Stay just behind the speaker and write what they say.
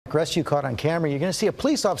Rescue caught on camera. You're going to see a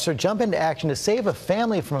police officer jump into action to save a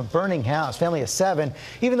family from a burning house, family of 7,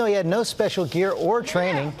 even though he had no special gear or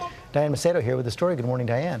training. Diane Macedo here with the story. Good morning,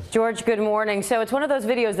 Diane. George, good morning. So it's one of those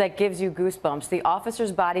videos that gives you goosebumps. The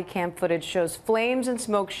officer's body cam footage shows flames and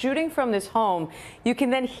smoke shooting from this home. You can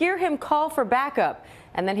then hear him call for backup,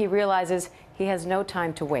 and then he realizes he has no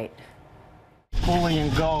time to wait. Fully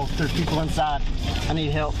and go. There's people inside. I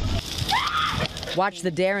need help. Watch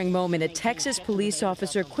the daring moment. A Texas police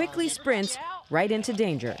officer quickly sprints right into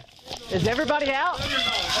danger. Is everybody out?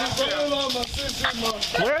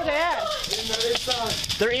 Where are they at?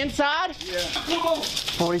 They're inside? Yeah.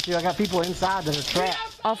 42, I got people inside that are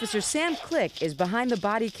trapped. Officer Sam Click is behind the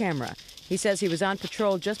body camera. He says he was on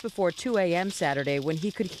patrol just before 2 a.m. Saturday when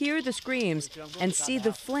he could hear the screams and see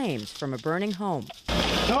the flames from a burning home.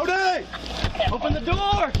 Cody! Open the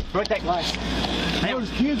door! Break that glass. There's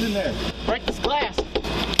kids in there. Break this glass.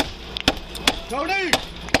 Cody!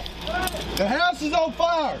 The house is on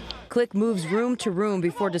fire! Click moves room to room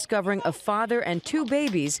before discovering a father and 2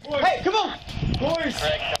 babies. Hey, come on! Boys!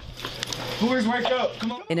 Boys, wake up!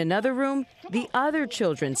 Come on! In another room, the other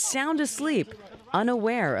children sound asleep,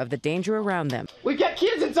 unaware of the danger around them. We got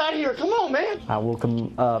kids inside here. Come on, man. I woke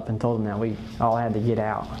them up and told them that we all had to get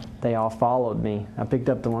out. They all followed me. I picked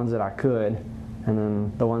up the ones that I could, and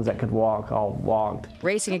then the ones that could walk all walked.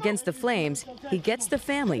 Racing against the flames, he gets the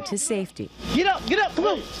family to safety. Get up, come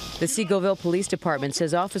on. The Seagoville Police Department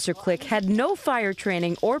says Officer Click had no fire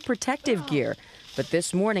training or protective gear, but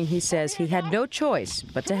this morning he says he had no choice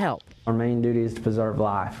but to help. Our main duty is to preserve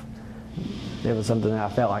life. It was something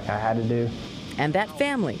that I felt like I had to do. And that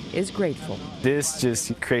family is grateful. This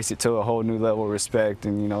just creates it to a whole new level of respect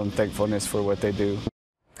and, and thankfulness for what they do.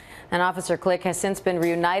 And Officer Click has since been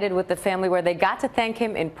reunited with the family where they got to thank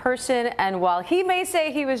him in person. And while he may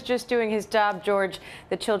say he was just doing his job, George,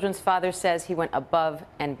 the children's father says he went above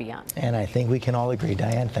and beyond. And I think we can all agree.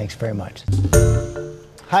 Diane, thanks very much.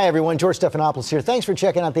 Hi, everyone. George Stephanopoulos here. Thanks for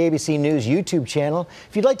checking out the ABC News YouTube channel.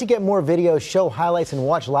 If you'd like to get more videos, show highlights, and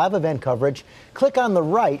watch live event coverage, click on the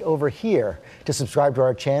right over here to subscribe to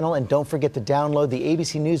our channel. And don't forget to download the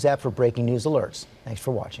ABC News app for breaking news alerts. Thanks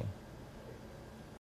for watching.